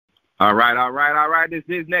All right. This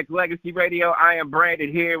is Nexxlegacy Radio. I am Branded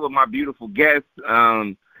here with my beautiful guest.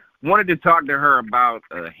 Wanted to talk to her about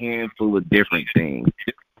a handful of different things.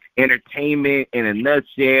 Entertainment in a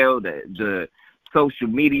nutshell, the social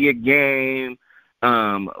media game,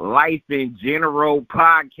 life in general,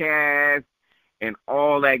 podcast, and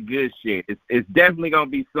all that good shit. It's definitely going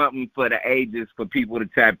to be something for the ages for people to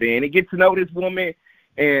tap in and get to know this woman,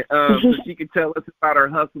 and so she can tell us about her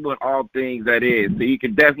hustle and all things that is. So you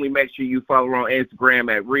can definitely make sure you follow her on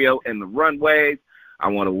Instagram at Rio and the Runways. I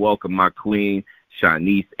want to welcome my queen,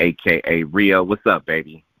 Shaunice, a.k.a. Rio. What's up,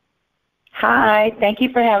 baby? Hi. Thank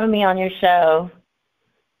you for having me on your show.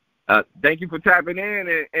 Thank you for tapping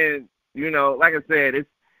in. And you know, like I said, it's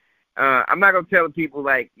I'm not going to tell people,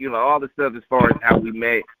 like, you know, all the stuff as far as how we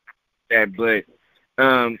met that, but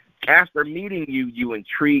after meeting you, you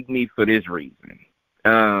intrigued me for this reason.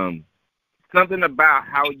 Something about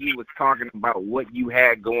how you was talking about what you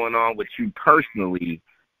had going on with you personally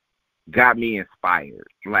got me inspired.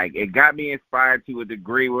 Like, it got me inspired to a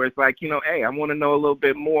degree where it's like, you know, hey, I want to know a little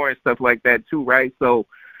bit more and stuff like that too, right? So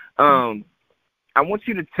I want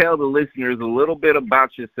you to tell the listeners a little bit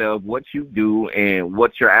about yourself, what you do, and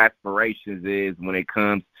what your aspirations is when it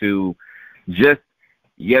comes to just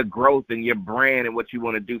your growth and your brand and what you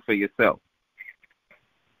want to do for yourself.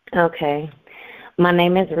 Okay. My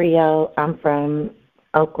name is Rio. I'm from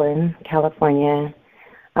Oakland, California.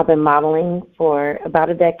 I've been modeling for about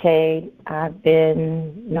a decade. I've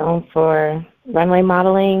been known for runway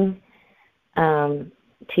modeling,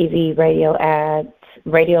 TV, radio ads,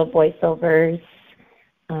 radio voiceovers,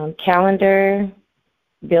 calendar,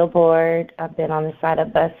 billboard. I've been on the side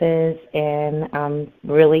of buses, and I'm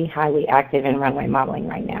really highly active in runway modeling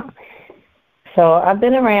right now. So I've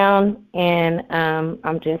been around, and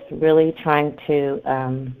I'm just really trying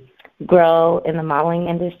to grow in the modeling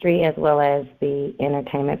industry as well as the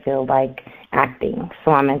entertainment field, like acting.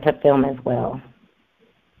 So I'm into film as well.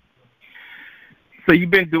 So you've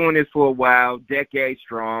been doing this for a while, decade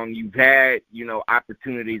strong. You've had, you know,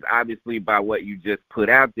 opportunities, obviously, by what you just put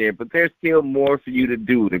out there, but there's still more for you to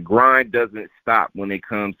do. The grind doesn't stop when it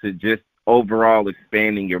comes to just overall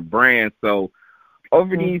expanding your brand. So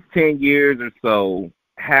over these 10 years or so,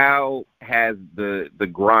 how has the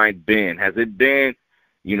grind been? Has it been,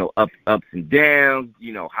 you know, ups and downs,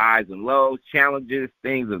 you know, highs and lows, challenges,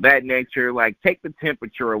 things of that nature? Like, take the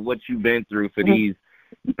temperature of what you've been through for these,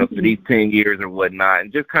 you know, for these 10 years or whatnot,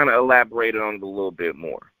 and just kind of elaborate on it a little bit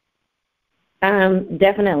more.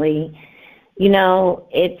 Definitely. You know,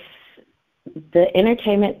 the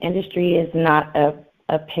entertainment industry is not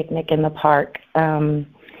a picnic in the park.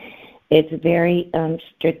 It's very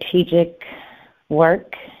strategic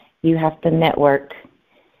work. You have to network,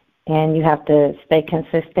 and you have to stay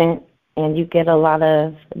consistent, and you get a lot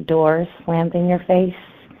of doors slammed in your face.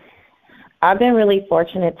 I've been really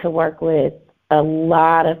fortunate to work with a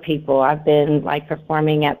lot of people. I've been, like,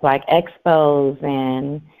 performing at Black Expos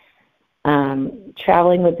and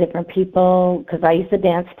traveling with different people, because I used to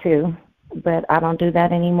dance too, but I don't do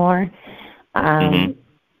that anymore.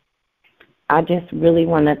 I just really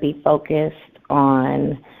want to be focused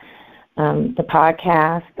on the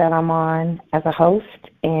podcast that I'm on as a host,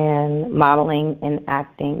 and modeling and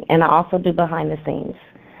acting. And I also do behind the scenes.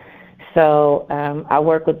 So I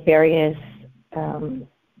work with various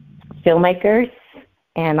filmmakers,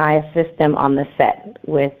 and I assist them on the set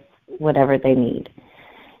with whatever they need.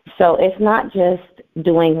 So it's not just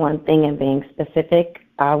doing one thing and being specific.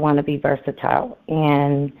 I want to be versatile,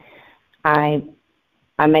 and I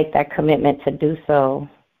make that commitment to do so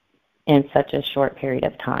in such a short period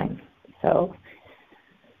of time. So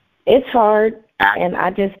it's hard, and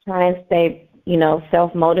I just try and stay, you know,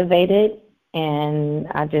 self-motivated, and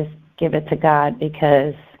I just give it to God,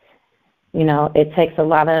 because, you know, it takes a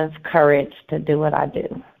lot of courage to do what I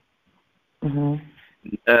do.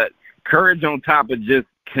 Courage on top of just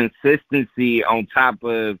consistency, on top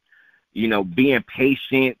of, you know, being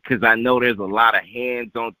patient, because I know there's a lot of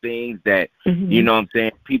hands on things that, you know what I'm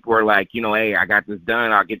saying, people are like, you know, hey, I got this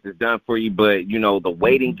done, I'll get this done for you, but, you know, the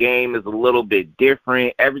waiting game is a little bit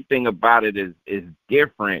different. Everything about it is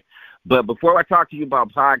different. But before I talk to you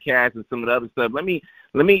about podcasts and some of the other stuff, let me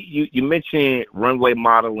you mentioned runway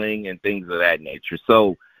modeling and things of that nature.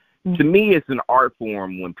 So to me, it's an art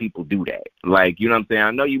form when people do that. Like, you know what I'm saying?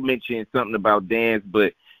 I know you mentioned something about dance,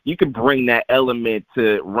 but you can bring that element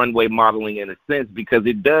to runway modeling in a sense, because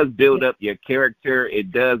it does build up your character.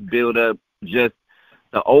 It does build up just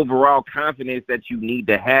the overall confidence that you need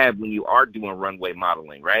to have when you are doing runway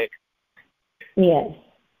modeling, right? Yes.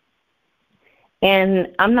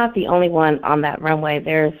 And I'm not the only one on that runway.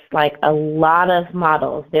 There's like a lot of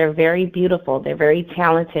models. They're very beautiful. They're very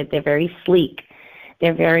talented. They're very sleek.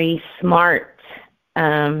 They're very smart.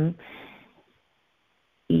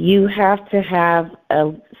 You have to have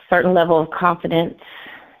a certain level of confidence.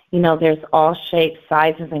 You know, there's all shapes,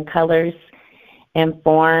 sizes, and colors and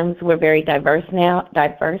forms. We're very diverse now,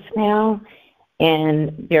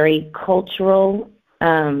 and very cultural.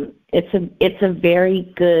 It's a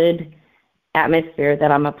very good atmosphere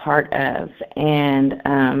that I'm a part of, and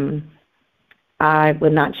I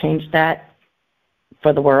would not change that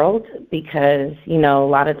for the world, because, you know, a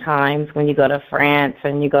lot of times when you go to France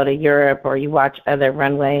and you go to Europe or you watch other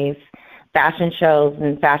runways, fashion shows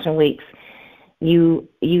and fashion weeks, you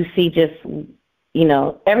see just, you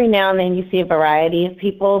know, every now and then you see a variety of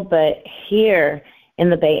people, but here in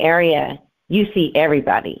the Bay Area, you see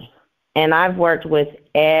everybody. And I've worked with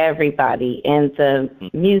everybody in the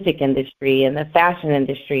music industry, in the fashion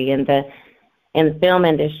industry, in the film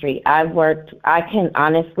industry. I can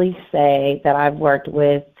honestly say that I've worked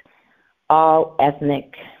with all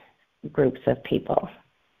ethnic groups of people.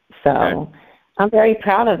 So okay. I'm very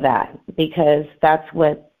proud of that, because that's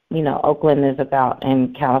what, you know, Oakland is about,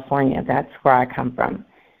 in California. That's where I come from.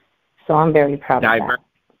 So I'm very proud of that.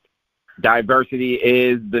 Diversity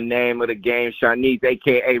is the name of the game. Shaunice,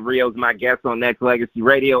 a.k.a. Rio's my guest on Nexxlegacy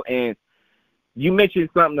Radio. And you mentioned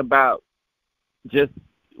something about just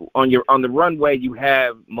on the runway, you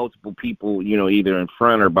have multiple people, you know, either in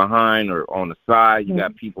front or behind or on the side. You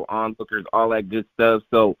got people, onlookers, all that good stuff.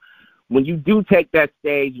 So when you do take that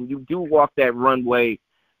stage and you do walk that runway,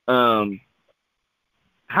 how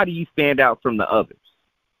do you stand out from the others?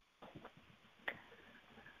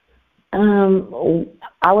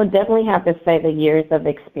 I would definitely have to say the years of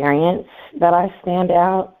experience that I stand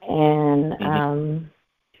out, and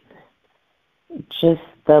just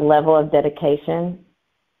the level of dedication.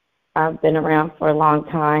 I've been around for a long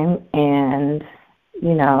time, and,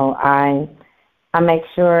 you know, I make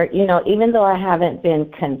sure, you know, even though I haven't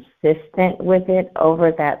been consistent with it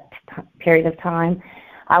over that period of time,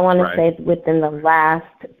 I want to say within the last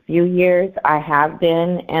few years I have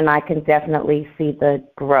been, and I can definitely see the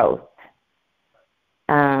growth.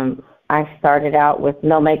 I started out with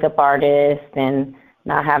no makeup artist and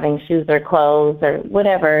not having shoes or clothes or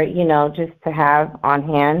whatever, you know, just to have on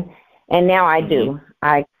hand. And now I do.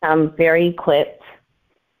 I come very equipped.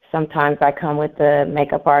 Sometimes I come with the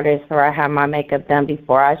makeup artist, or I have my makeup done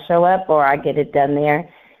before I show up, or I get it done there.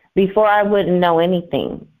 Before, I wouldn't know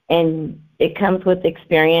anything. And it comes with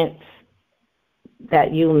experience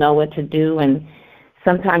that you'll know what to do. And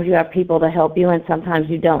sometimes you have people to help you, and sometimes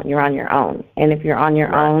you don't. You're on your own. And if you're on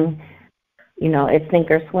your own, you know, it's sink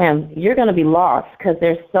or swim. You're going to be lost, because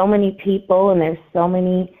there's so many people, and there's so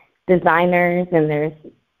many designers, and there's,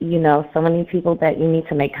 you know, so many people that you need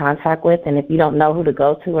to make contact with. And if you don't know who to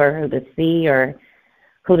go to or who to see or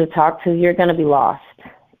who to talk to, you're going to be lost.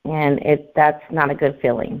 And that's not a good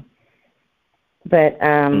feeling. But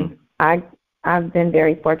I've been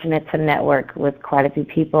very fortunate to network with quite a few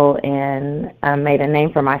people, and made a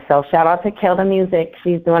name for myself. Shout out to Kelda Music.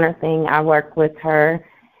 She's doing her thing. I work with her.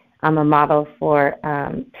 I'm a model for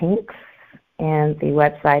Tinks, and the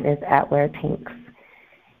website is @WearTinks.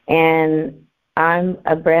 And I'm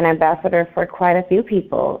a brand ambassador for quite a few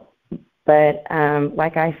people. But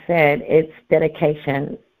like I said, it's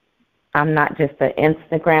dedication. I'm not just an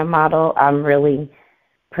Instagram model. I'm really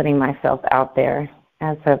putting myself out there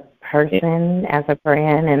as a person, as a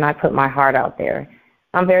brand, and I put my heart out there.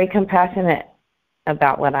 I'm very compassionate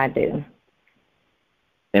about what I do.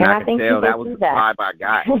 And I can tell that was the vibe I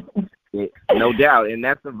got. No doubt. And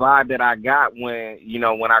that's the vibe that I got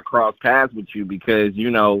when I crossed paths with you, because, you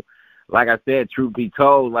know, like I said, truth be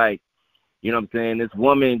told, like, you know what I'm saying, this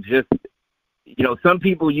woman just, you know, some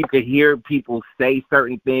people, you could hear people say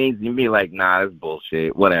certain things and be like, nah, that's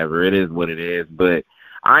bullshit, whatever, it is what it is. But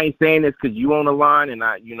I ain't saying this because you on the line and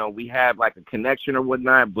we have like a connection or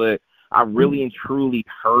whatnot, but I really and truly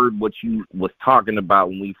heard what you was talking about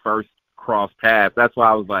when we first crossed paths. That's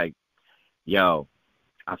why I was like, yo,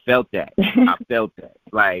 I felt that. I felt that.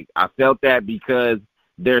 Like, I felt that because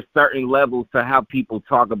there's certain levels to how people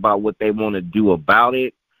talk about what they want to do about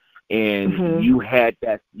it. And you had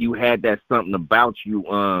that something about you, you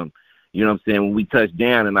know what I'm saying, when we touched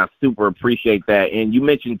down, and I super appreciate that. And you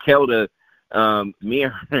mentioned Kelda, me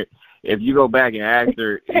and her, if you go back and ask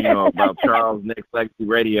her, you know, about Charles Nexxlegacy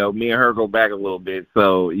Radio, me and her go back a little bit.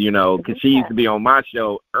 So, you know, because she used to be on my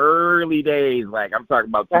show early days, like I'm talking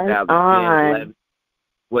about 2010, 11.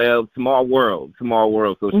 Well, small world.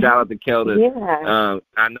 So shout out to Kelda. Yeah.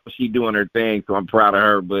 I know she's doing her thing, so I'm proud of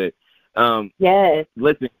her. But yes.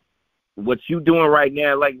 Listen, what you doing right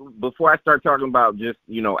now, like before I start talking about just,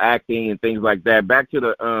 acting and things like that, back to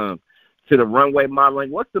the runway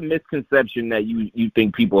modeling, what's the misconception that you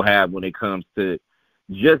think people have when it comes to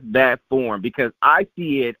just that form? Because I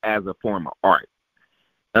see it as a form of art.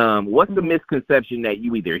 What's the misconception that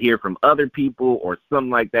you either hear from other people or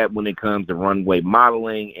something like that when it comes to runway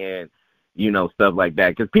modeling and, stuff like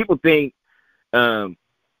that? Because people think,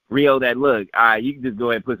 Rio, that look, you can just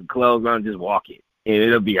go ahead and put some clothes on and just walk it, and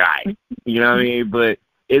it'll be all right. You know what I mean? But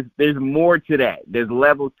there's more to that. There's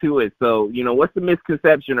levels to it. So, what's the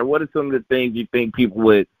misconception, or what are some of the things you think people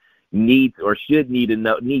would need or should need to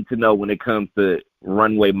know when it comes to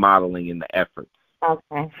runway modeling and the efforts?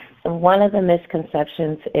 Okay. So one of the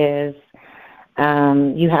misconceptions is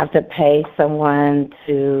you have to pay someone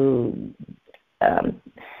to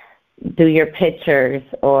do your pictures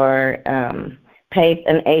or pay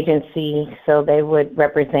an agency so they would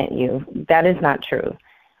represent you. That is not true.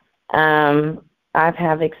 I've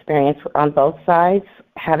had experience on both sides,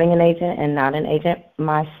 having an agent and not an agent.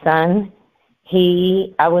 My son,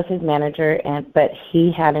 I was his manager, but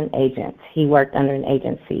he had an agent. He worked under an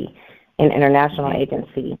agency, an international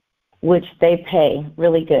agency, which they pay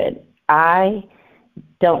really good. I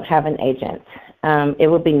don't have an agent. It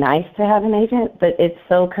would be nice to have an agent, but it's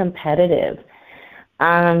so competitive.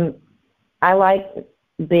 I like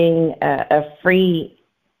being a free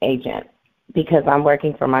agent because I'm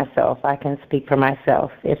working for myself. I can speak for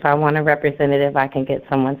myself. If I want a representative, I can get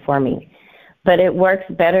someone for me. But it works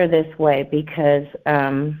better this way because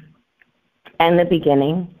in the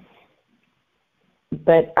beginning,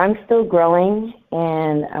 but I'm still growing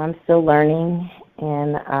and I'm still learning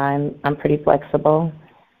and I'm pretty flexible.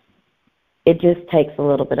 It just takes a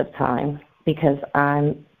little bit of time because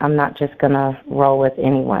I'm not just gonna roll with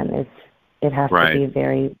anyone. It has to be a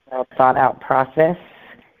very well thought out process.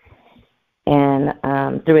 And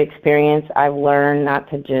through experience, I've learned not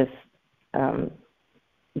to just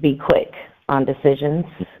be quick on decisions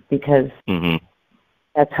because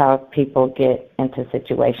that's how people get into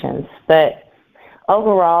situations. But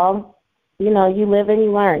overall, you live and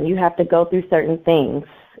you learn. You have to go through certain things,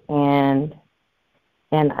 and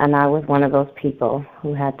I was one of those people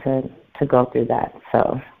who had to go through that.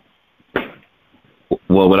 So.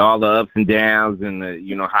 Well, with all the ups and downs and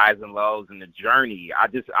the highs and lows and the journey, I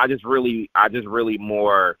just really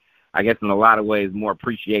more, I guess in a lot of ways, more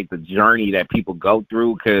appreciate the journey that people go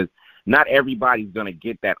through, because not everybody's gonna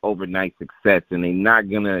get that overnight success, and they're not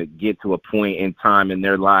gonna get to a point in time in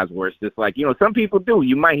their lives where it's just like, some people do.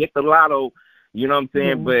 You might hit the lotto, you know what I'm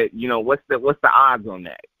saying? But what's the odds on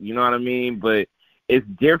that? You know what I mean? But it's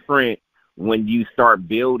different when you start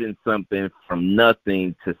building something from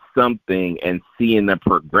nothing to something and seeing the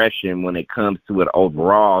progression when it comes to it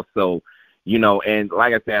overall. So, and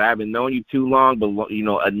like I said, I haven't known you too long, but,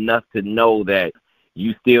 enough to know that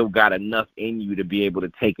you still got enough in you to be able to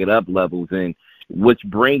take it up levels. And which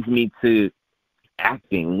brings me to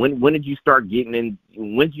acting. When did you start getting in?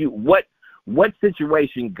 What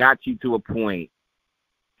situation got you to a point,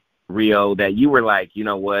 Rio, that you were like, you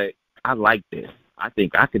know what, I like this. I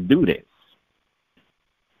think I could do this.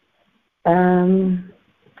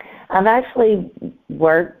 I've actually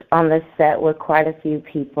worked on the set with quite a few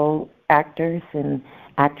people, actors and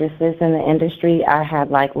actresses in the industry. I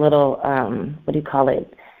had like little,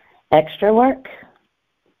 extra work.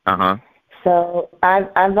 So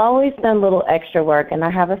I've always done little extra work, and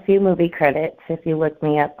I have a few movie credits. If you look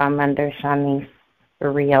me up, I'm under Shaunice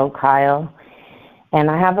or Rio Kyle. And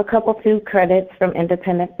I have a few credits from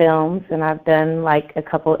independent films, and I've done like a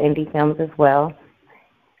couple indie films as well.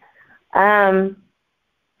 I've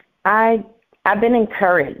been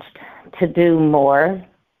encouraged to do more.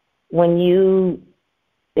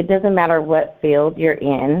 It doesn't matter what field you're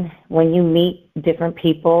in, when you meet different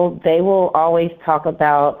people, they will always talk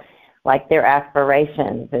about like their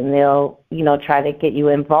aspirations, and they'll, try to get you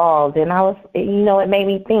involved. And it made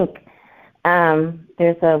me think,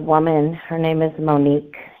 there's a woman, her name is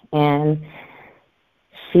Monique, and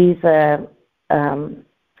she's a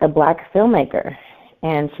black filmmaker,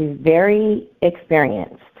 and she's very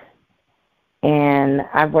experienced. And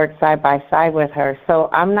I've worked side by side with her. So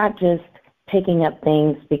I'm not just picking up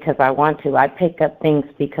things because I want to. I pick up things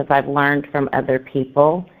because I've learned from other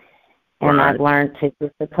people. And I've learned to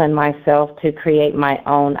discipline myself to create my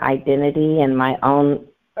own identity and my own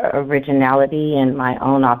originality and my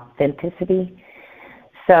own authenticity.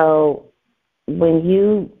 So when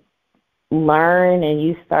you learn and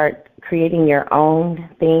you start creating your own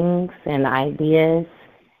things and ideas,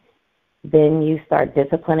 then you start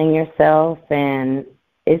disciplining yourself, and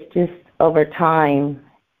it's just over time,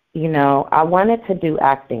 I wanted to do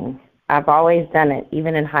acting. I've always done it.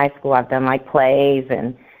 Even in high school, I've done like plays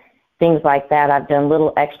and things like that. I've done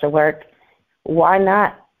little extra work. Why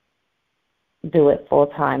not do it full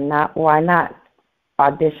time? Why not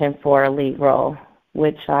audition for a lead role,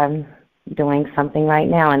 which I'm doing something right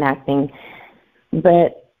now in acting.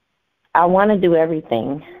 But I want to do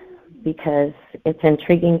everything because it's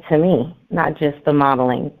intriguing to me, not just the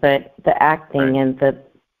modeling, but the acting and the,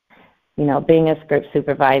 being a script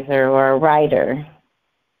supervisor or a writer.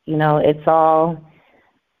 It's all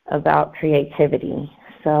about creativity.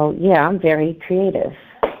 So, yeah, I'm very creative,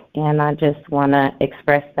 and I just want to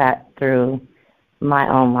express that through my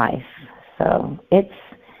own life. So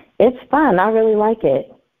it's fun. I really like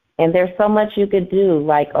it. And there's so much you could do,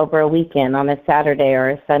 like over a weekend on a Saturday or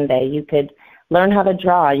a Sunday. You could learn how to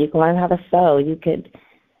draw. You can learn how to sew.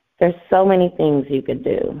 There's so many things you could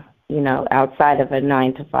do, outside of a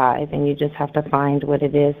 9 to 5. And you just have to find what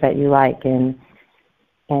it is that you like and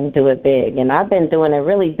do it big. And I've been doing it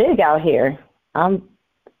really big out here. I'm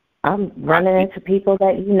running into people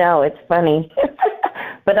that it's funny.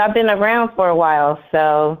 But I've been around for a while,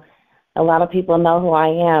 so a lot of people know who I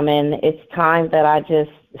am, and it's time that I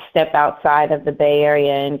just step outside of the Bay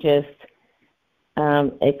Area and just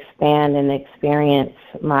expand and experience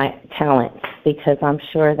my talents, because I'm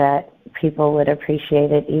sure that people would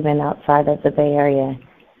appreciate it even outside of the Bay Area.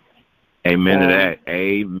 Amen to that.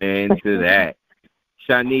 Amen to that.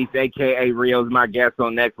 Shaunice, a.k.a. Rio, is my guest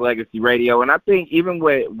on Nexxlegacy Radio. And I think even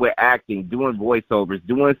with acting, doing voiceovers,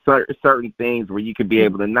 doing certain things where you could be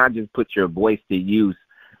able to not just put your voice to use,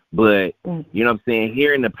 but,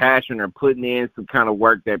 hearing the passion or putting in some kind of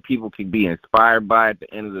work that people can be inspired by at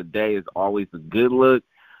the end of the day is always a good look.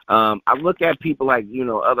 I look at people like,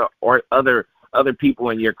 other people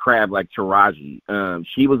in your craft, like Taraji.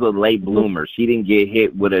 She was a late bloomer. She didn't get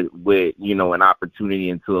hit with an opportunity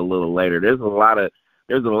until a little later. There's a lot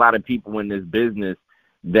of people in this business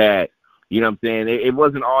that, it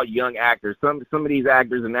wasn't all young actors. Some of these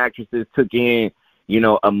actors and actresses took in,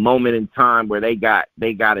 a moment in time where they got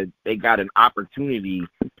an opportunity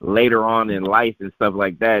later on in life and stuff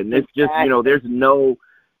like that. And it's just, there's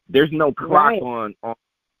no clock on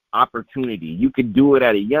opportunity. You could do it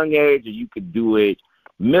at a young age, or you could do it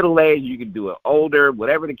middle age, you could do it older,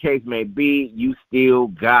 whatever the case may be, you still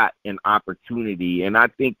got an opportunity. And I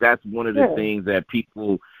think that's one of the things that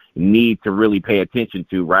people need to really pay attention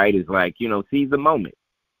to, right? Is like, seize the moment.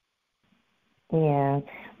 Yeah.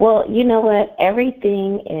 Well, you know what?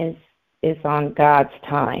 Everything is on God's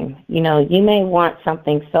time. You may want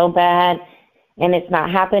something so bad and it's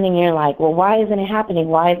not happening. You're like, well, why isn't it happening?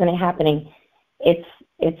 Why isn't it happening?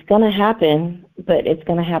 It's going to happen, but it's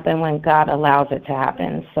going to happen when God allows it to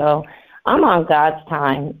happen. So I'm on God's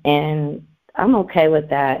time, and I'm okay with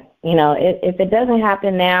that. If it doesn't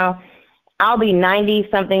happen now, I'll be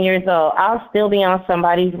 90-something years old. I'll still be on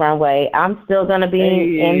somebody's runway. I'm still going to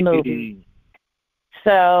be in movies.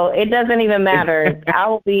 So it doesn't even matter. I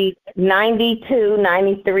will be 92,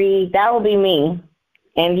 93. That will be me.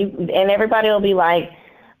 And everybody will be like,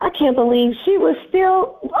 I can't believe she was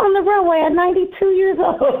still on the runway at 92 years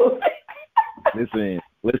old. Listen,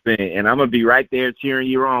 and I'm going to be right there cheering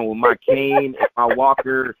you on with my cane and my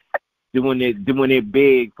walker, doing it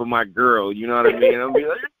big for my girl. You know what I mean? I'll be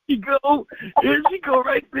like, there she go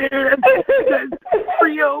right there. That's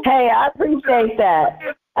Rio. Hey, I appreciate that.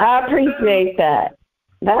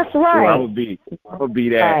 That's right. Well, I'm gonna be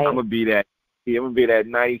that. Right. I'm gonna be that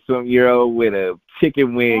 90-some-year-old with a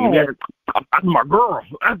chicken wing. Right. That's my girl.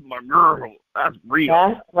 That's real.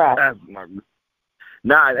 That's right. That's my girl.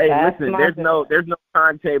 Nah, hey, listen, there's no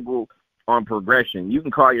timetable on progression. You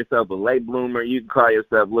can call yourself a late bloomer. You can call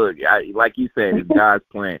yourself, like you said, it's God's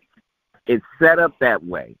plan. It's set up that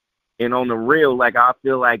way. And on the real, like, I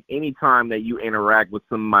feel like any time that you interact with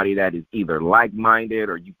somebody that is either like-minded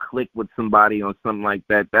or you click with somebody on something like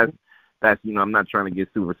that, that's I'm not trying to get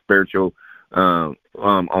super spiritual on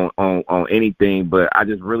anything, but I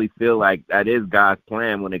just really feel like that is God's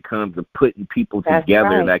plan when it comes to putting people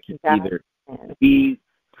together that can either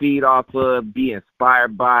feed off of, be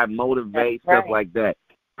inspired by, motivate, stuff like that.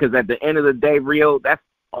 Because at the end of the day, Rio, that's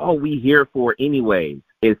all we here for anyways,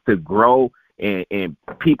 is to grow and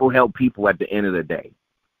people help people at the end of the day.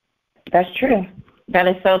 That's true. That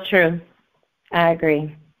is so true. I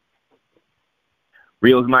agree.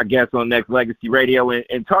 Rio's my guest on Nexxlegacy Radio,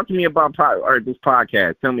 and talk to me about this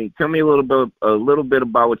podcast. Tell me a little bit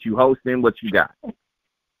about what you hosting, what you got.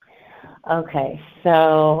 Okay,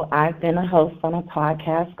 so I've been a host on a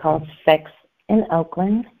podcast called Sex in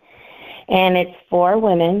Oakland, and it's for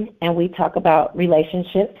women, and we talk about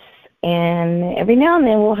relationships, and every now and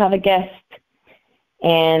then we'll have a guest,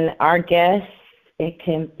 and our guest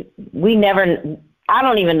I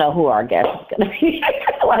don't even know who our guest is going to be.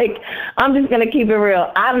 Like, I'm just going to keep it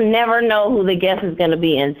real. I never know who the guest is going to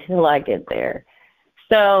be until I get there.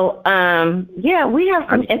 So, yeah, we have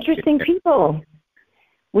some interesting people.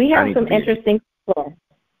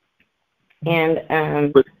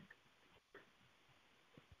 And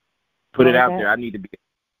put it out there. I need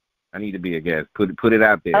to be a guest. Put it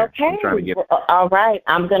out there. Okay. I'm trying to get. All right.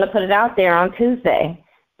 I'm going to put it out there on Tuesday.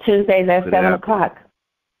 Tuesdays at 7 o'clock.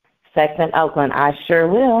 Sex in Oakland. I sure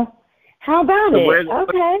will. How about it?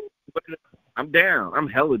 Okay. I'm down. I'm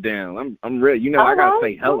hella down. I'm ready. You know, I gotta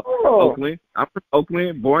say hello. Oakland. I'm from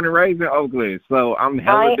Oakland, born and raised in Oakland, so I'm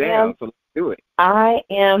hella down. So let's do it. I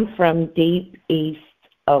am from deep East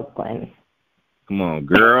Oakland. Come on,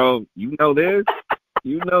 girl. You know this.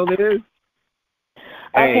 Okay,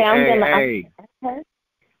 Hey.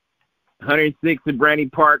 106 in Brandy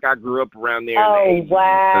Park. I grew up around there. Oh,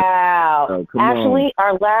 wow. So Actually,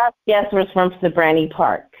 our last guest was from Brandy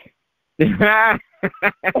Park. Hey.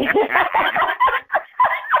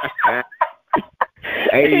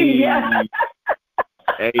 Yeah.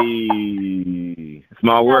 Hey.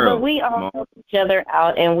 Small world. But we all help each other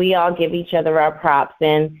out, and we all give each other our props,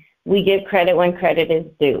 and we give credit when credit is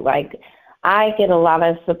due. Like, I get a lot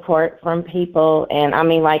of support from people, and I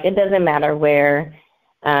mean, like, it doesn't matter where.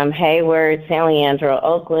 Hayward, San Leandro,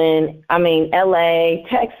 Oakland, LA,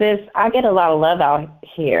 Texas. I get a lot of love out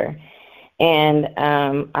here. And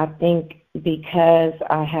I think because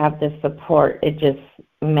I have this support, it just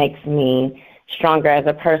makes me stronger as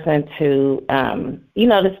a person to,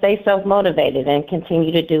 to stay self-motivated and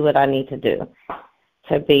continue to do what I need to do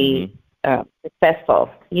to be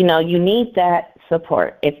successful. You need that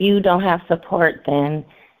support. If you don't have support, then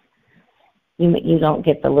you don't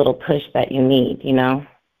get the little push that you need,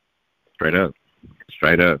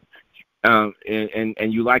 Straight up.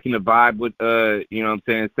 And you liking the vibe with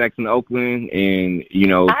Sex in Oakland and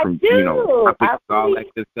all that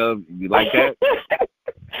good stuff. You like that?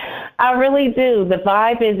 I really do. The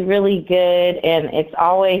vibe is really good and it's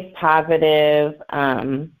always positive.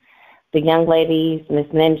 The young ladies, Miss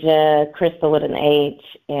Ninja, Crystal with an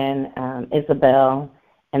H, and Isabel,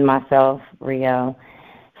 and myself, Rio.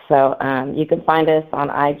 So you can find us on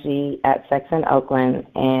IG at Sex in Oakland,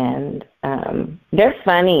 and they're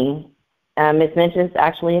funny. Miss Ninja is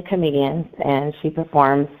actually a comedian, and she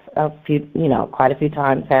performs quite a few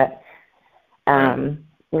times at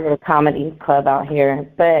a comedy club out here.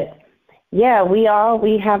 But yeah, we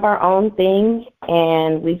have our own thing,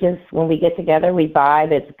 and when we get together, we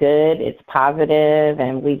vibe. It's good, it's positive,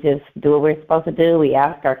 and we just do what we're supposed to do. We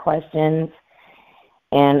ask our questions.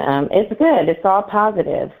 And it's good. It's all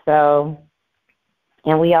positive. So,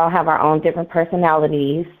 and we all have our own different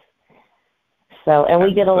personalities. So, and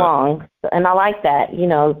we get along. And I like that.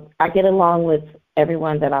 I get along with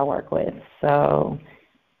everyone that I work with. So,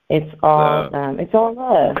 it's all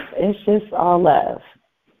love. It's just all love.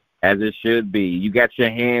 As it should be. You got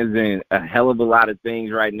your hands in a hell of a lot of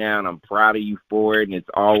things right now, and I'm proud of you for it. And it's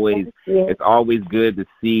always good to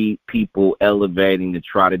see people elevating to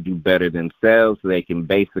try to do better themselves so they can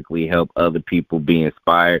basically help other people be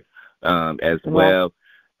inspired as well.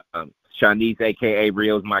 Shaunice, a.k.a.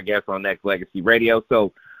 Rio, is my guest on Nexxlegacy Radio.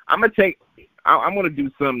 So I'm going to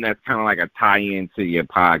do something that's kind of like a tie-in to your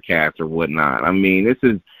podcast or whatnot. This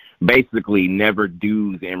is basically never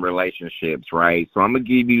do's in relationships, right? So I'm going to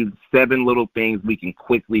give you 7 little things we can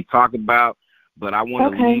quickly talk about, but I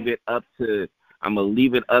want to leave it up to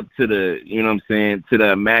the, to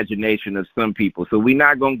the imagination of some people. So we're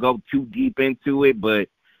not going to go too deep into it, but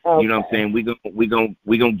we're going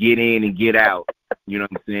to get in and get out,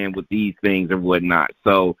 with these things or whatnot.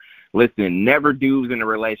 So listen, never do's in a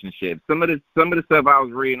relationship. Some of the stuff I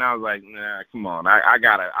was reading, I was like, nah, come on. I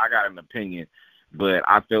got an opinion. But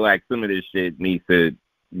I feel like some of this shit needs to,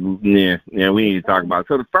 we need to talk about it.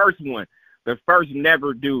 So the first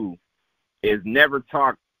never do is never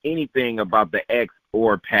talk anything about the ex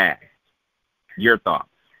or past. Your thoughts?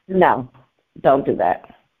 No, don't do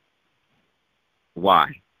that.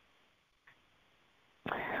 Why?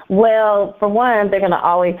 Well, for one, they're going to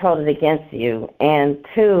always hold it against you. And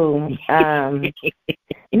two,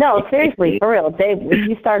 no, seriously, for real. If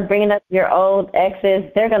you start bringing up your old exes,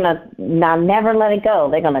 they're going to never let it go.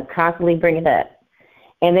 They're going to constantly bring it up.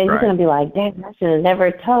 And then you're going to be like, dang, I should have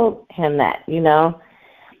never told him that,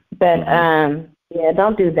 But, yeah,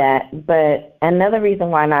 don't do that. But another reason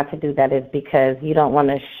why not to do that is because you don't want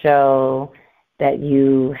to show that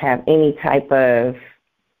you have any type of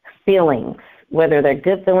feelings. Whether they're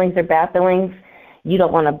good feelings or bad feelings, you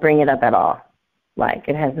don't want to bring it up at all. Like,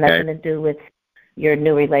 it has nothing to do with your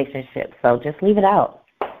new relationship. So just leave it out.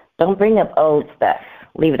 Don't bring up old stuff.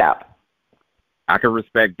 Leave it out. I can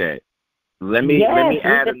respect that. Let me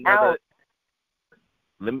add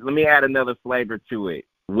another flavor to it,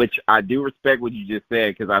 which I do respect what you just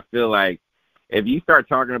said, because I feel like if you start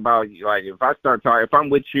talking about, like, if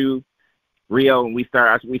I'm with you, Rio, and we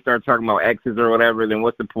start talking about exes or whatever, then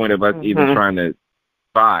what's the point of us even trying to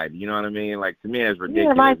vibe? You know what I mean? Like, to me, it's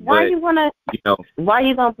ridiculous. Yeah, like, why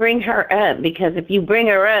you gonna bring her up? Because if you bring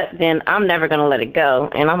her up, then I'm never gonna let it go,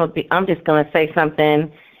 and I'm just gonna say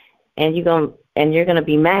something, and you're gonna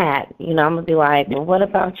be mad. You know, I'm gonna be like, well, what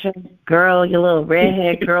about your girl, your little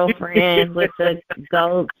redhead girlfriend with the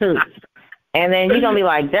gold tooth? And then you're gonna be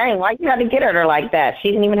like, dang, why you got to get at her like that? She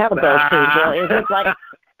didn't even have a gold tooth. Well, it's just like,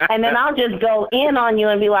 and then I'll just go in on you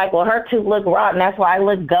and be like, well, her tooth look rotten. That's why I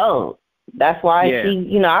look gold. That's why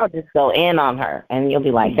I'll just go in on her, and you'll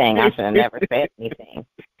be like, dang, I should have never said anything.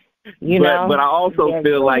 But I also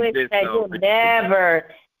feel like this.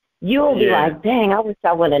 You'll be like, dang, I wish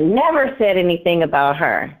I would have never said anything about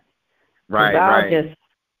her. Right.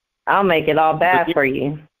 I'll make it all bad for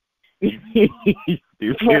you. I'll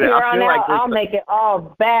make it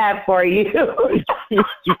all bad for you.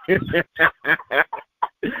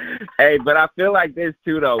 Hey, but I feel like this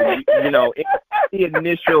too, though. You know, the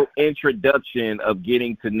initial introduction of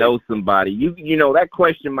getting to know somebody, you know, that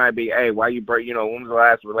question might be, hey, why you break? You know, when was the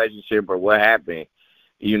last relationship or what happened?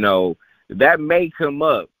 You know, that may come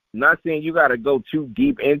up. Not saying you got to go too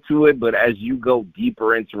deep into it, but as you go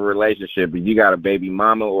deeper into a relationship, if you got a baby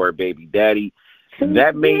mama or a baby daddy,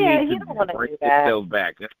 that may need to bring itself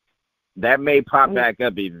back. That may pop back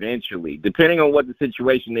up eventually, depending on what the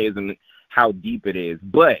situation is and how deep it is.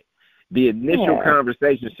 But the initial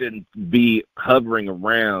conversation shouldn't be hovering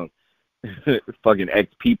around fucking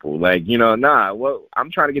ex people. Like, you know,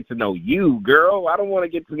 I'm trying to get to know you, girl. I don't want to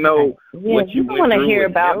get to know what you don't want to hear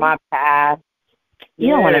about my past. You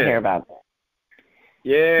don't want to hear about that.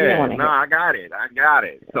 Yeah, I got it.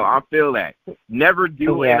 So I feel that. Never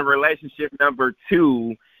do in a relationship number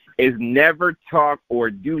 2 is never talk or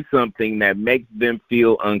do something that makes them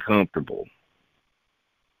feel uncomfortable.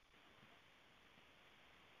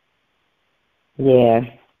 Yeah.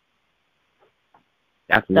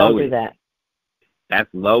 That's loaded. Don't do that. That's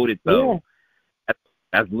loaded, though. Yeah.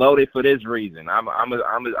 That's loaded for this reason. I'm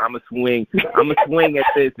a swing at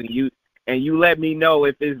this, and you let me know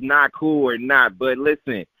if it's not cool or not. But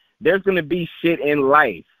listen, there's gonna be shit in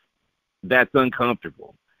life that's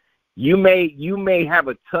uncomfortable. You may have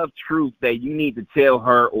a tough truth that you need to tell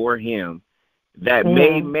her or him that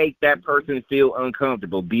may make that person feel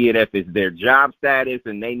uncomfortable, be it if it's their job status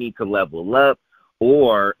and they need to level up,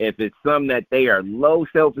 or if it's something that they are low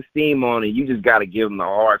self-esteem on and you just got to give them the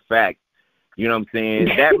hard facts. You know what I'm saying?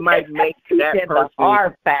 That might make that person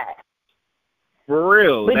hard facts. For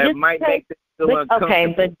real. That might make them feel uncomfortable.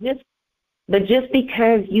 Okay, but just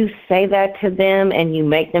because you say that to them and you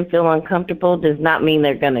make them feel uncomfortable does not mean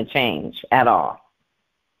they're going to change at all.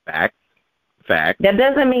 Fact. That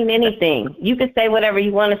doesn't mean anything. You can say whatever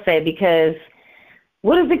you want to say, because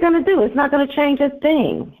what is it going to do? It's not going to change a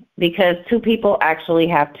thing, because two people actually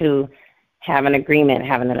have to have an agreement,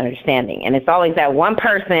 have an understanding. And it's always that one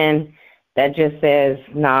person that just says,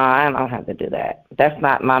 nah, I don't have to do that. That's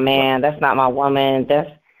not my man. That's not my woman.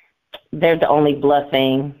 They're the only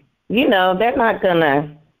bluffing. You know, they're not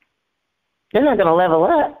gonna level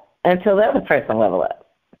up until the other person level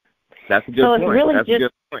up. That's a good point. That's a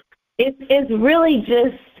good point. It's really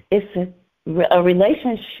just a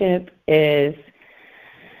relationship is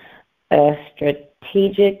a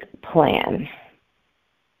strategic plan,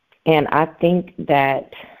 and I think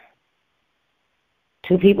that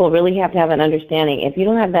two people really have to have an understanding. If you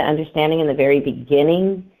don't have that understanding in the very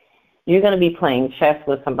beginning, you're going to be playing chess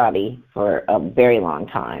with somebody for a very long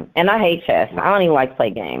time. And I hate chess. I don't even like to play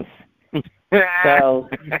games. So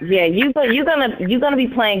yeah, you're gonna be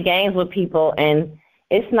playing games with people, and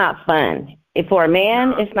it's not fun. If for a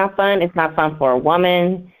man, it's not fun. It's not fun for a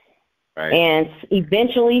woman. Right. And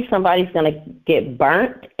eventually somebody's going to get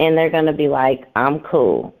burnt, and they're going to be like, I'm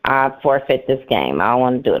cool. I forfeit this game. I don't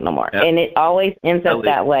want to do it no more. Yep. And it always ends up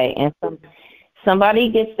that way. And somebody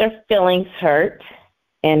gets their feelings hurt,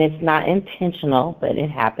 and it's not intentional, but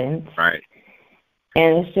it happens. Right.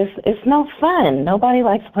 And it's no fun. Nobody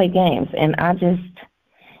likes to play games. And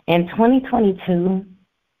in 2022,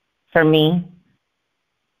 for me,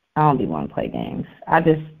 I don't be wanting to play games. I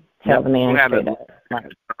just tell the man straight up.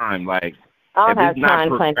 Time. Like, I don't have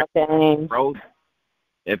time playing games.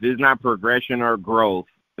 If it's not progression or growth,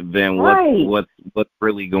 then what's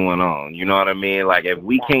really going on? You know what I mean? Like, if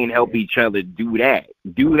we can't help each other do that.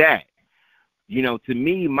 You know, to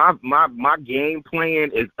me, my game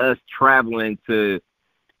plan is us traveling to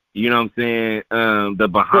you know what I'm saying, the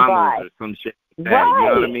Bahamas or some shit like that. Right. You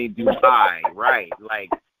know what I mean? Dubai, right. Like,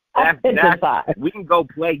 that's we can go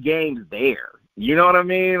play games there. You know what I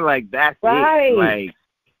mean? Like, that's it. Like,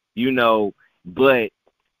 you know, but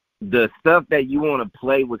the stuff that you want to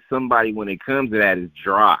play with somebody when it comes to that is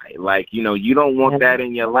dry. Like, you know, you don't want that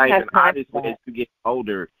in your life. And obviously, as you get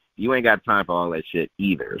older, you ain't got time for all that shit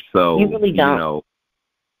either. So, you really don't. You know,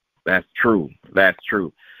 that's true. That's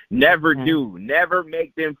true. Never do. Never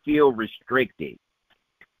make them feel restricted.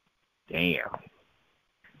 Damn.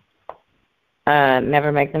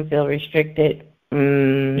 Never make them feel restricted.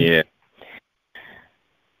 Yeah.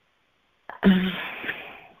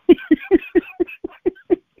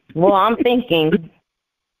 Well, I'm thinking.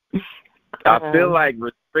 I feel like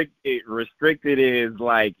restricted is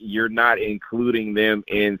like you're not including them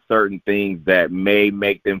in certain things that may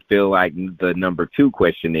make them feel like the number 2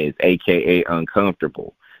 question is, AKA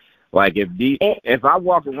uncomfortable. Like if I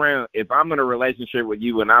walk around, if I'm in a relationship with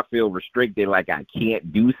you and I feel restricted, like I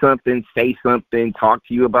can't do something, say something, talk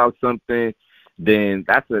to you about something, then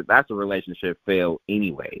that's a relationship fail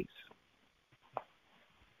anyways.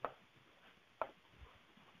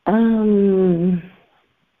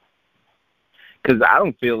 Because I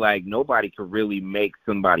don't feel like nobody could really make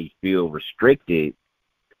somebody feel restricted,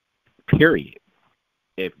 period.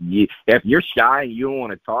 If you're shy and you don't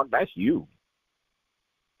want to talk, that's you.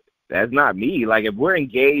 That's not me. Like, if we're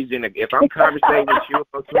engaged if I'm conversating with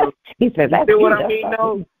you, he said, that's you know what I mean?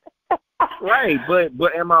 No, right? But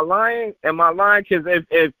am I lying? Because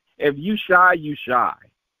if you shy, you shy.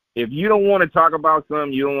 If you don't want to talk about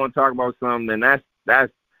something, you don't want to talk about something. Then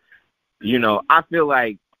that's you know. I feel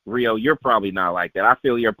like Rio, you're probably not like that. I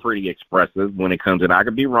feel you're pretty expressive when it comes to that. I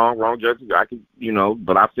could be wrong judges. I could, you know,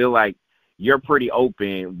 but I feel like you're pretty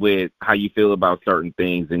open with how you feel about certain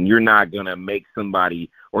things, and you're not gonna make somebody,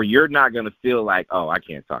 or you're not gonna feel like, oh, I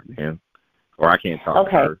can't talk to him, or I can't talk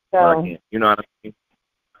to her, or I can't, you know what I mean?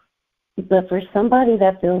 But for somebody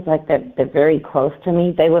that feels like they're very close to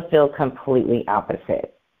me, they would feel completely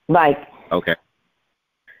opposite. Like, okay,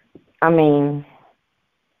 I mean,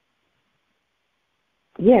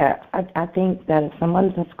 yeah, I think that if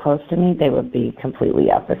someone's that's close to me, they would be completely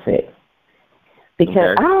opposite.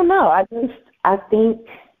 Because I don't know, I think,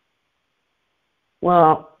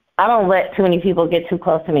 well, I don't let too many people get too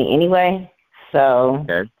close to me anyway, so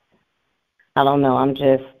I don't know, I'm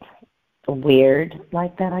just weird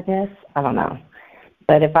like that, I guess. I don't know.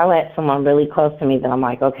 But if I let someone really close to me, then I'm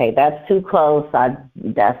like, okay, that's too close.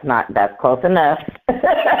 That's close enough.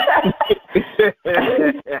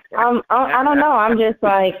 I don't know. I'm just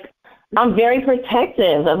like, I'm very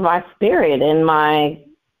protective of my spirit and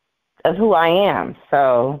of who I am.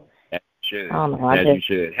 So I don't know. You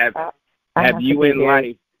should. Have you in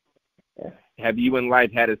life? Have you in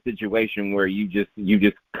life had a situation where you just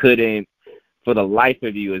couldn't, for the life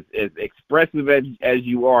of you, as expressive as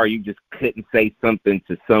you are, you just couldn't say something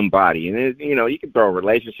to somebody, and you know, you can throw a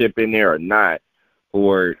relationship in there or not,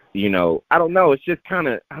 or you know, I don't know. It's just kind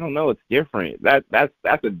of, I don't know. It's different. That's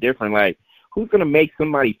a different, like, who's gonna make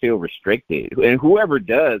somebody feel restricted, and whoever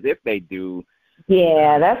does, if they do.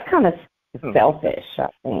 Yeah, that's kind of selfish, I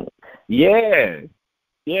think. Yeah.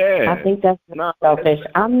 I think that's selfish.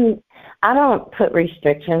 I don't put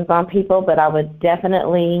restrictions on people, but I would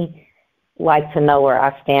definitely like to know where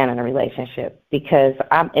I stand in a relationship, because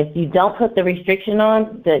if you don't put the restriction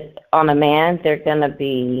on a man, they're gonna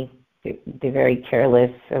be very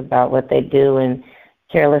careless about what they do and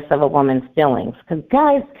careless of a woman's feelings. Because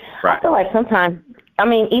guys, I feel like sometimes, I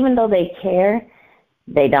mean, even though they care,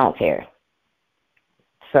 they don't care.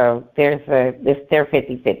 So they're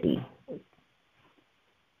 50-50.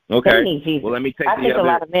 Okay. Well, let me take I think a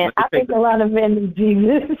lot of men need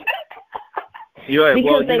Jesus. Yeah,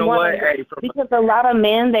 because because a lot of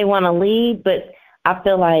men, they want to lead, but I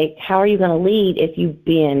feel like, how are you going to lead if you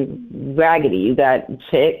being raggedy? You got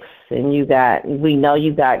chicks, and we know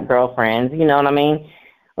you got girlfriends. You know what I mean?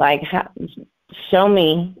 Like, show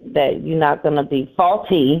me that you're not going to be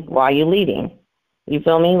faulty while you're leading. You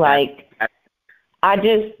feel me? Like, I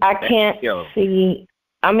can't see.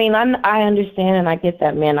 I mean, I understand and I get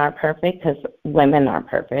that men aren't perfect, because women aren't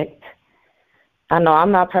perfect. I know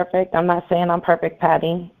I'm not perfect. I'm not saying I'm perfect,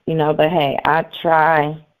 Patty, you know, but hey, I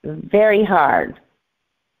try very hard,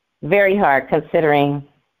 considering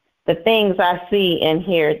the things I see and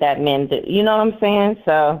hear that men do. You know what I'm saying?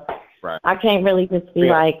 So I can't really just be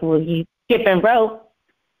like, well, you skipping rope,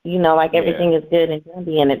 you know, like everything is good and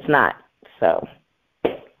dandy, and it's not. So,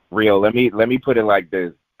 Rio, let me put it like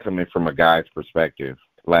this, coming from a guy's perspective.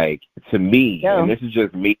 Like, to me, and this is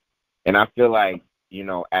just me, and I feel like you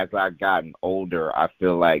know, as I've gotten older, I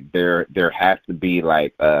feel like there has to be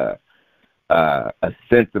like a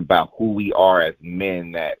sense about who we are as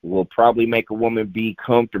men that will probably make a woman be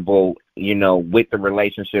comfortable, you know, with the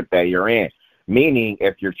relationship that you're in. Meaning,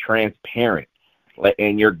 if you're transparent, like,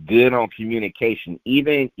 and you're good on communication,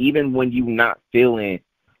 even when you're not feeling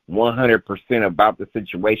 100% about the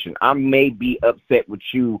situation. I may be upset with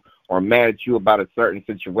you or mad at you about a certain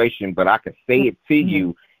situation, but I can say it to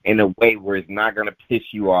you in a way where it's not going to piss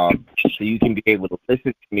you off, so you can be able to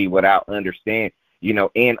listen to me without understand, you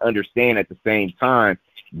know, and understand at the same time.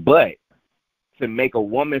 But to make a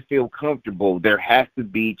woman feel comfortable, there has to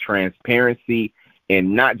be transparency,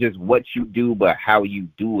 and not just what you do, but how you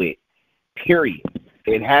do it, period.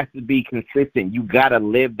 It has to be consistent. You got to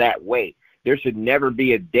live that way. There should never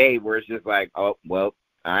be a day where it's just like, oh, well,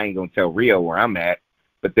 I ain't going to tell Rio where I'm at,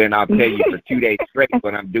 but then I'll tell you for 2 days straight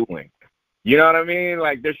what I'm doing. You know what I mean?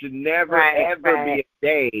 Like, there should never, ever be a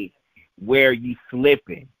day where you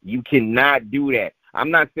slipping. You cannot do that. I'm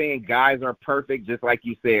not saying guys are perfect. Just like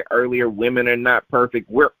you said earlier, women are not perfect.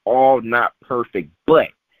 We're all not perfect. But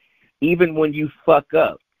even when you fuck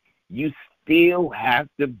up, you still have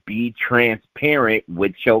to be transparent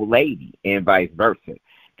with your lady and vice versa.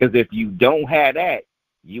 Because if you don't have that,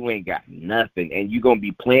 you ain't got nothing. And you're going to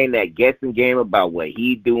be playing that guessing game about what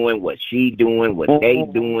he doing, what she doing, what they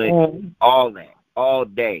doing, all that, all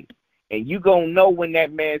day. And you're going to know when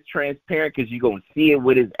that man's transparent because you're going to see it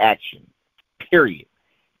with his actions, period.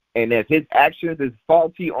 And if his actions is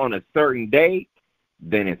faulty on a certain day,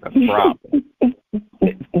 then it's a problem.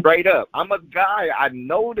 Straight up. I'm a guy. I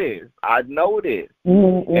know this.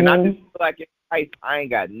 And I just feel like in life, I ain't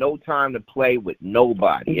got no time to play with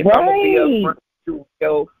nobody. If I'm going to be up front,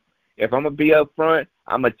 if I'm going to be up front,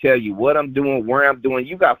 I'm going to tell you what I'm doing, where I'm doing.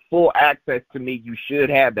 You got full access to me. You should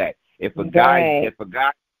have that. If a guy's,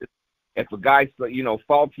 you know,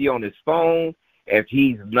 faulty on his phone, if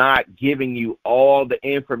he's not giving you all the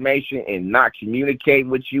information and not communicating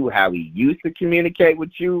with you how he used to communicate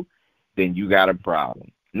with you, then you got a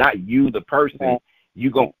problem. Not you, the person.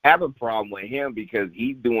 You're going to have a problem with him because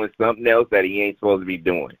he's doing something else that he ain't supposed to be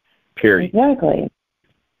doing, period. Exactly.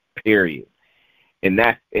 Period. And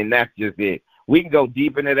that's just it. We can go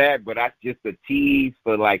deep into that, but that's just a tease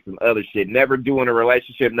for like some other shit. Never doing a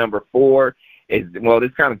relationship. Number 4 is, well,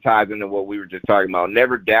 this kind of ties into what we were just talking about.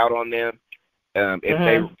 Never doubt on them. If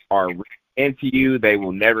they are into you, they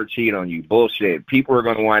will never cheat on you. Bullshit. People are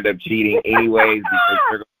going to wind up cheating anyways because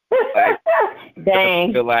they're going to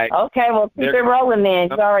dang. feel like okay, well, keep it rolling then.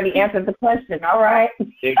 You already answered the question. All right.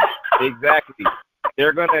 Exactly.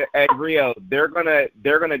 They're gonna at Rio. They're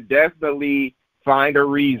gonna definitely find a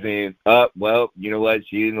reason. Well, you know what?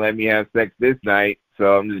 She didn't let me have sex this night,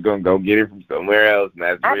 so I'm just gonna go get it from somewhere else, and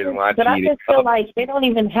that's the reason why I cheated. But I just feel like they don't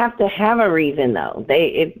even have to have a reason, though.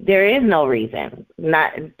 There is no reason,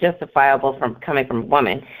 not justifiable from coming from a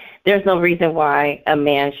woman. There's no reason why a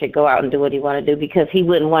man should go out and do what he want to do because he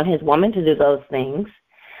wouldn't want his woman to do those things.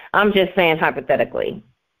 I'm just saying hypothetically.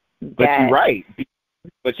 But you're right.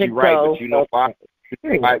 But you're right. But you know why?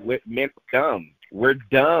 Men are dumb. We're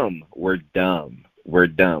dumb.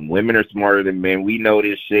 Women are smarter than men. We know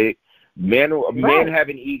this shit. Men have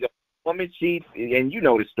an ego. Woman cheats, and you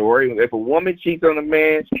know the story. If a woman cheats on a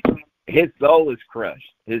man, his soul is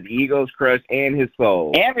crushed. His ego's crushed, and his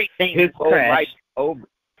soul. Everything his is whole crushed. life is over.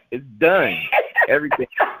 It's done. Everything.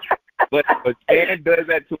 But man does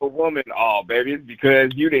that to a woman. Oh, baby, it's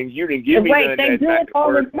because you didn't give me none they that do night. it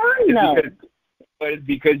all the time, though. But it's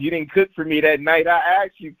because you didn't cook for me that night I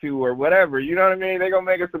asked you to, or whatever. You know what I mean? They're gonna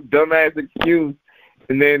make us some dumbass excuse,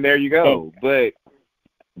 and then there you go. But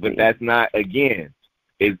that's not, again.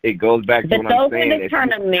 It goes back to what I'm saying. But those are the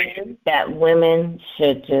kind of men that women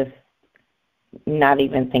should just not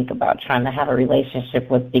even think about trying to have a relationship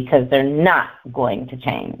with because they're not going to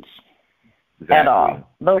change at all.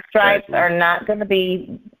 Those stripes are not going to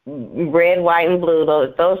be red, white, and blue.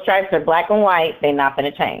 Those stripes are black and white. They're not going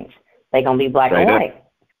to change. They're going to be black and white.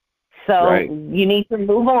 So you need to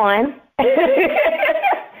move on.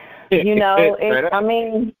 You know, I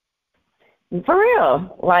mean, for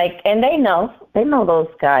real. Like, and they know those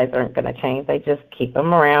guys aren't going to change. They just keep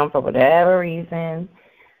them around for whatever reason.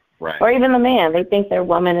 Right. Or even the man, they think their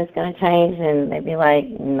woman is going to change, and they be like,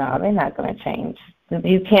 no, they're not going to change.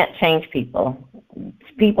 You can't change people.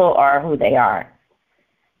 People are who they are.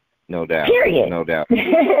 No doubt. Period. No doubt.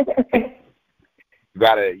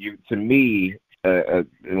 To me,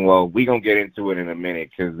 well, we gonna get into it in a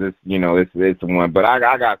minute because this, you know, it's one. But I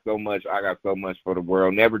got so much for the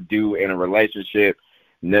world. Never do in a relationship.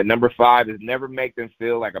 Number 5 is never make them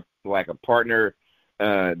feel like a partner.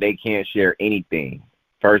 They can't share anything.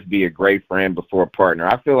 first be a great friend before a partner?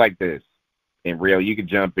 I feel like this, and Rio, you can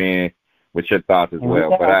jump in with your thoughts as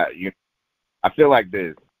well. But I feel like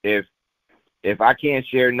this: if I can't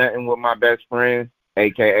share nothing with my best friend,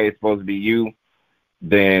 aka it's supposed to be you,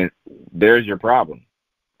 then there's your problem.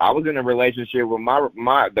 I was in a relationship with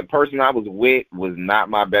the person I was with was not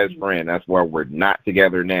my best friend. That's why we're not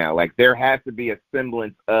together now. Like, there has to be a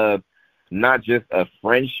semblance of not just a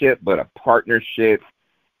friendship, but a partnership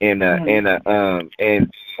and a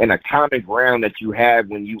common ground that you have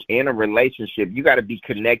when you in a relationship. You got to be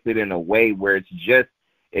connected in a way where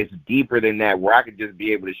it's deeper than that, where I could just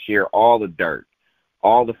be able to share all the dirt,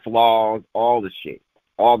 all the flaws, all the shit,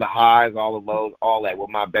 all the highs, all the lows, all that with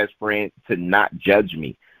my best friend, to not judge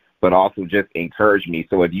me, but also just encourage me.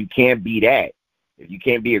 So if you can't be that, if you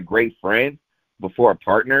can't be a great friend before a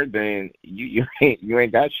partner, then you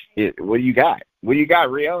ain't got shit. What do you got? What do you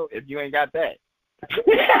got, Rio, if you ain't got that?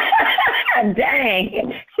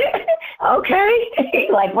 Dang. Okay.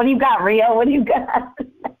 Like, what do you got, Rio? What do you got?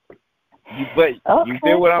 But okay. You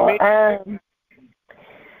feel what I mean?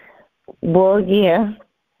 Well, yeah.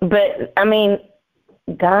 But, I mean,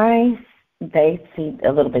 guys, they see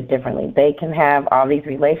a little bit differently. They can have all these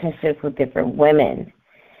relationships with different women,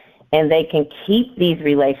 and they can keep these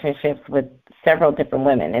relationships with several different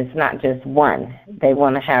women. It's not just one. They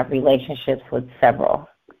want to have relationships with several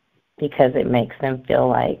because it makes them feel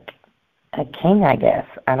like a king, I guess.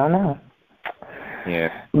 I don't know.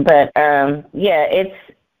 Yeah. But, yeah,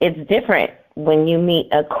 it's different when you meet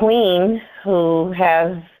a queen who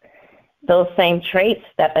has those same traits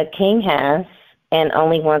that a king has and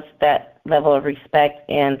only wants that level of respect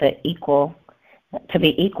and to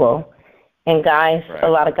be equal. And guys, right. A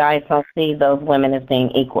lot of guys don't see those women as being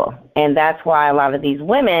equal. And that's why a lot of these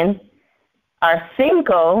women are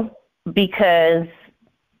single, because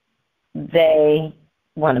they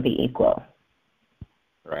want to be equal.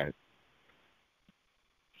 Right.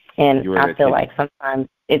 And I feel like sometimes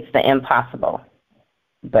it's the impossible.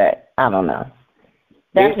 But I don't know.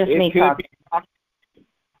 That's just me talking.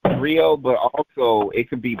 Rio, but also it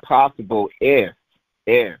could be possible if,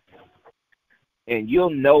 and you'll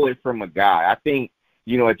know it from a guy. I think,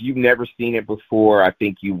 if you've never seen it before, I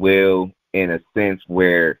think you will, in a sense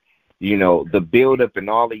where, the buildup and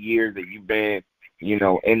all the years that you've been,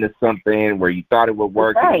 into something where you thought it would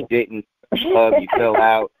work, right. And you didn't, you fell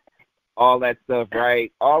out, all that stuff,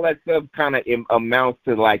 right? All that stuff kind of amounts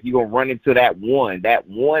to, like, you're going to run into that one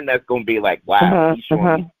that's going to be like, wow, he's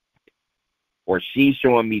showing me, or she's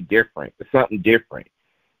showing me something different.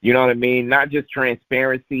 You know what I mean? Not just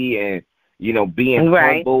transparency and, being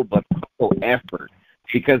right. humble, but humble effort.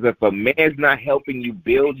 Because if a man's not helping you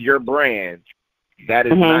build your brand, that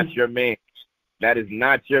is not your man. That is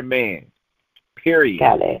not your man. Period.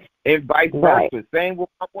 Got it. And vice right. versa. Same with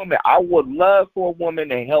my woman. I would love for a woman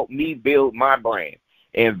to help me build my brand,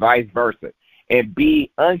 and vice versa. And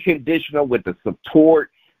be unconditional with the support,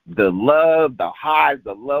 the love, the highs,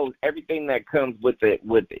 the lows, everything that comes with it,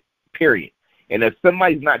 period. And if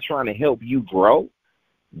somebody's not trying to help you grow,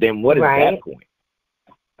 then what is right. that point?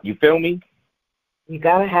 You feel me? You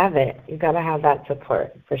got to have it. You got to have that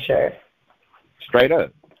support, for sure. Straight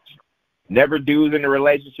up. Never dudes in a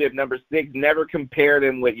relationship. Number 6, never compare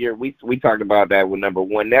them with we talked about that with number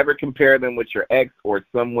 1. Never compare them with your ex or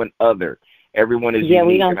someone other. Everyone is unique.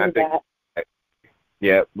 We don't do that.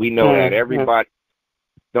 Yeah, we know that. Everybody.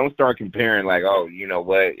 Don't start comparing like, oh, you know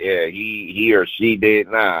what? Yeah, he or she did.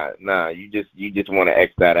 Nah. You just want to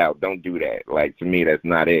X that out. Don't do that. Like, to me, that's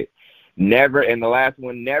not it. Never. And the last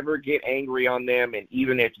one, never get angry on them. And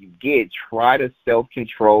even if you get, try to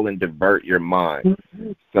self-control and divert your mind.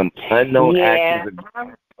 Some unknown actions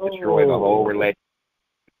destroy the whole relationship.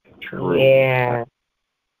 True. Yeah.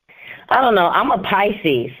 I don't know. I'm a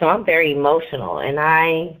Pisces, so I'm very emotional, and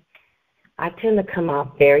I tend to come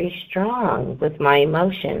off very strong with my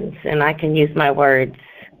emotions, and I can use my words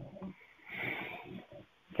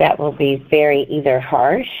that will be very either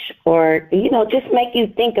harsh or, just make you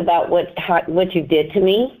think about what you did to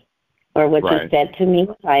me or what right. you said to me.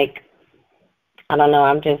 Like, I don't know.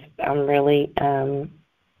 I'm really, I'm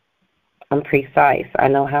precise. I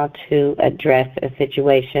know how to address a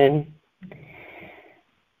situation.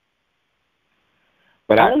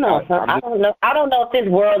 But I don't know. I don't know if this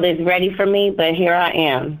world is ready for me, but here I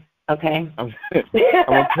am. Okay. That's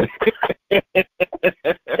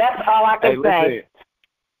all I can say.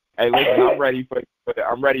 Hey, listen, I'm ready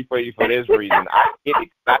for you for this reason. I get it.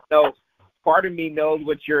 I know part of me knows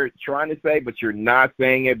what you're trying to say, but you're not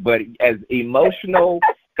saying it. But as emotional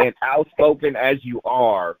and outspoken as you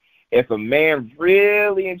are, if a man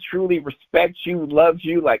really and truly respects you, loves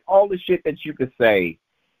you, like all the shit that you could say,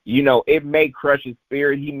 you know, it may crush his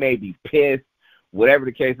spirit. He may be pissed. Whatever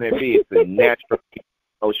the case may be, it's a natural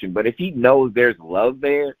emotion. But if he knows there's love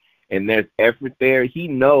there and there's effort there, he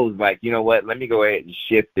knows, like, you know what, let me go ahead and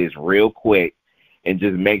shift this real quick and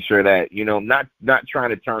just make sure that, you know, not trying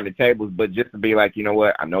to turn the tables, but just to be like, you know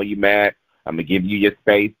what, I know you're mad. I'm going to give you your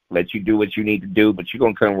space, let you do what you need to do, but you're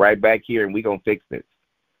going to come right back here and we're going to fix this.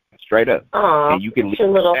 Straight up. Oh, and you can your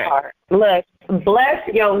little heart. Look, bless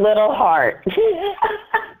your little heart.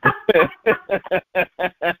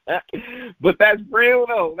 But that's real,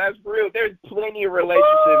 though. That's real. There's plenty of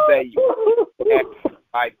relationships that you have in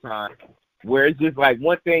a lifetime where it's just like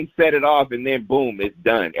one thing set it off and then boom, it's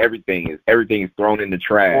done. Everything is thrown in the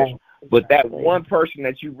trash. Right. But that one person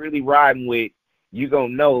that you really riding with, you gonna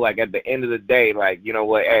know, like, at the end of the day, like, you know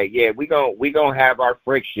what, hey, yeah, we gonna have our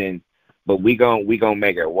friction, but we gonna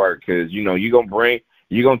make it work, because, you know, you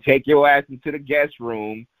gonna take your ass into the guest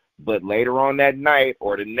room, but later on that night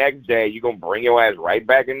or the next day, you gonna bring your ass right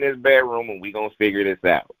back in this bedroom and we gonna figure this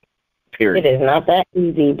out. Period. It is not that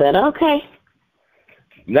easy, but okay.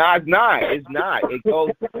 No, it's not. It's not. It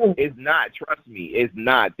goes. It's not. Trust me, it's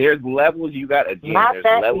not. There's levels you got. Again, there's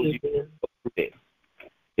levels you got to go through this.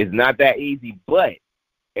 It's not that easy, but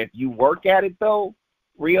if you work at it, though,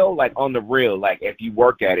 Rio, like on the real, like if you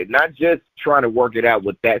work at it, not just trying to work it out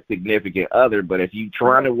with that significant other, but if you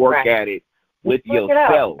trying to work at it with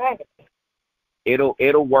yourself,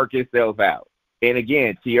 it'll work itself out. And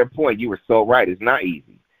again, to your point, you were so right. It's not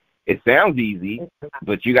easy. It sounds easy,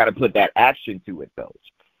 but you got to put that action to it, though.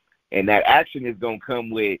 And that action is going to come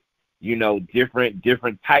with, you know, different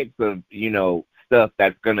types of, you know, stuff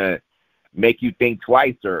that's going to make you think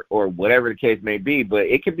twice or whatever the case may be. But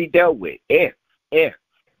it can be dealt with if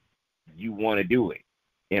you want to do it.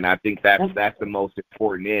 And I think that's the most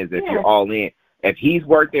important is if you're all in. If he's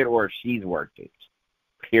worth it or if she's worth it,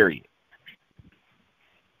 period.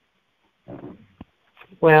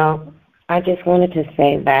 Well, I just wanted to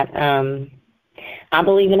say that I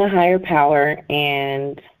believe in a higher power,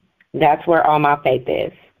 and that's where all my faith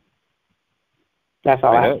is. That's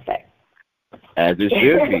all I have to say. As it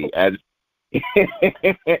should be. And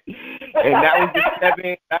that was the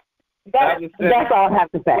 7. That's all I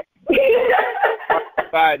have to say.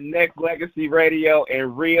 By Nexxlegacy Radio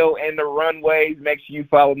and Rio and the Runways. Make sure you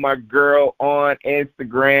follow my girl on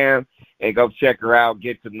Instagram and go check her out,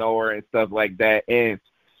 get to know her and stuff like that. And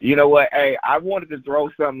you know what? Hey, I wanted to throw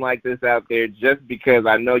something like this out there just because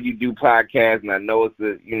I know you do podcasts, and I know it's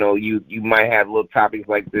you know, you might have little topics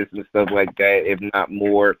like this and stuff like that, if not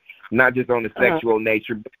more, not just on the sexual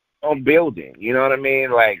nature, but on building. You know what I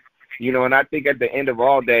mean? Like, you know, and I think at the end of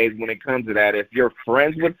all days, when it comes to that, if you're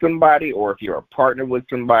friends with somebody, or if you're a partner with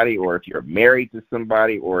somebody, or if you're married to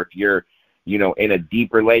somebody, or if you're, you know, in a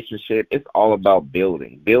deep relationship, it's all about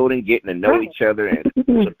building, getting to know each other and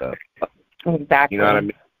stuff. Exactly. You know what I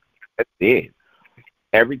mean? That's it.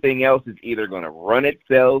 Everything else is either going to run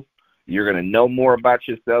itself, you're going to know more about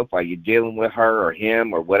yourself while you're dealing with her or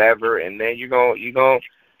him or whatever, and then you're going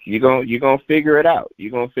to figure it out. You're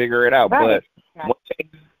going to figure it out. Right. But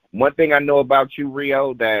one thing I know about you,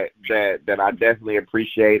 Rio, that I definitely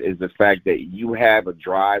appreciate is the fact that you have a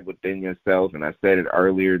drive within yourself, and I said it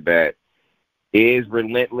earlier, that is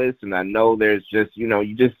relentless. And I know there's just,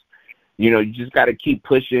 you just got to keep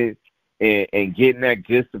pushing and getting that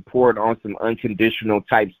good support on some unconditional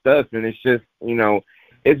type stuff. And it's just, you know,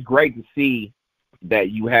 it's great to see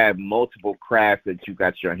that you have multiple crafts that you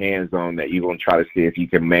got your hands on that you're going to try to see if you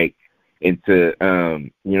can make into,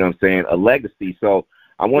 you know what I'm saying, a legacy. So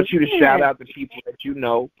I want you to shout out the people that you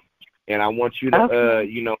know, and I want you to,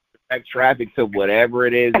 you know, direct traffic to whatever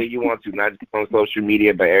it is that you want to, not just on social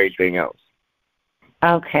media, but everything else.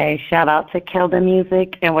 Okay, shout out to Kelda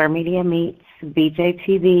Music and Where Media Meets,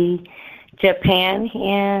 BJTV, Japan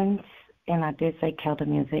Hands, and I did say Kelda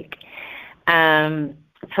Music,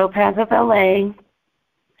 Topaz of LA,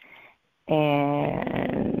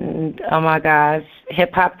 and oh my gosh,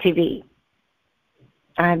 Hip Hop TV.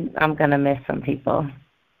 I'm gonna miss some people.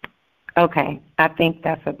 Okay, I think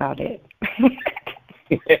that's about it.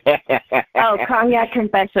 Cognac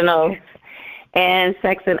Confessionals and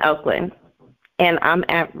Sex in Oakland. And I'm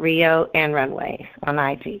at Rio and Runway on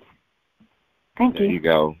IG. Thank you. There you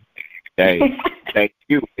go. Hey, thank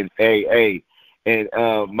you. And hey, and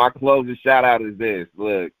my closing shout out is this.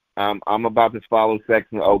 Look, I'm about to follow Sex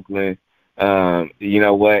in Oakland. You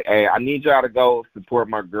know what? Hey, I need y'all to go support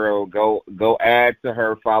my girl. Go add to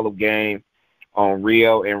her follow game on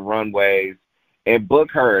Rio and Runways and book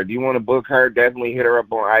her. If you want to book her, definitely hit her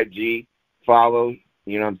up on IG. Follow.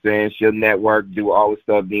 You know what I'm saying? She'll network, do all the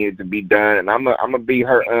stuff needed to be done, and I'm gonna be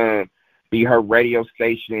her radio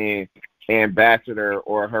station ambassador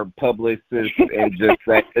or her publicist and just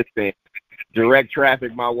say, listen, direct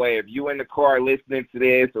traffic my way. If you in the car listening to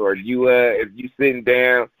this, or if you sitting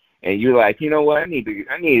down and you're like, you know what, I need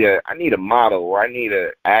a model, or I need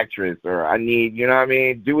an actress, or I need, you know what I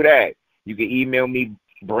mean, do that. You can email me,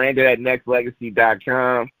 Branded at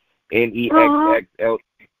Nexxlegacy.com,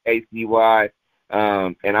 Nexxlegacy.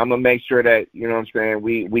 And I'm gonna make sure that, you know what I'm saying,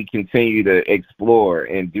 we continue to explore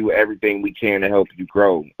and do everything we can to help you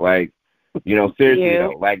grow. Like, you know, seriously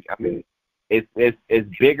though, like, I mean, it's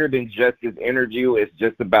bigger than just this interview. It's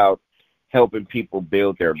just about helping people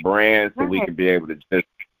build their brands so we can be able to just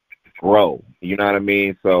grow. You know what I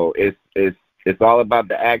mean? So it's all about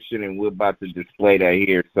the action, and we're about to display that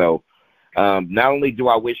here. So not only do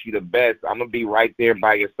I wish you the best, I'm gonna be right there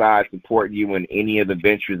by your side, supporting you in any of the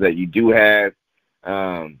ventures that you do have.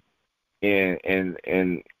 And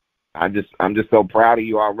I'm just so proud of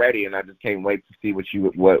you already, and I just can't wait to see what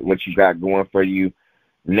you got going for you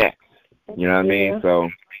next. You know what I mean? So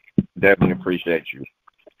definitely appreciate you.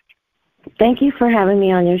 Thank you for having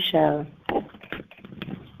me on your show.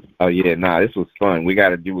 Oh yeah, this was fun. We got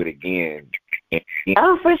to do it again.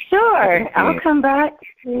 Oh, for sure. I'll come back.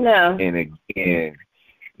 No. And again,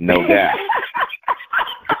 no doubt.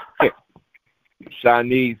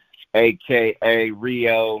 Shaunice, a.k.a.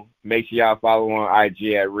 Rio. Make sure y'all follow on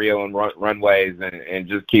IG at Rio and Runways, and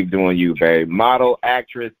just keep doing you, babe. Model,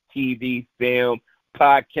 actress, TV, film,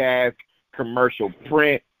 podcast, commercial,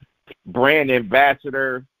 print, brand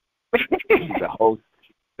ambassador. She's a host,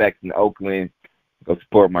 Sex in Oakland. Go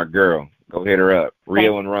support my girl. Go hit her up.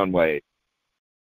 Rio and Runways.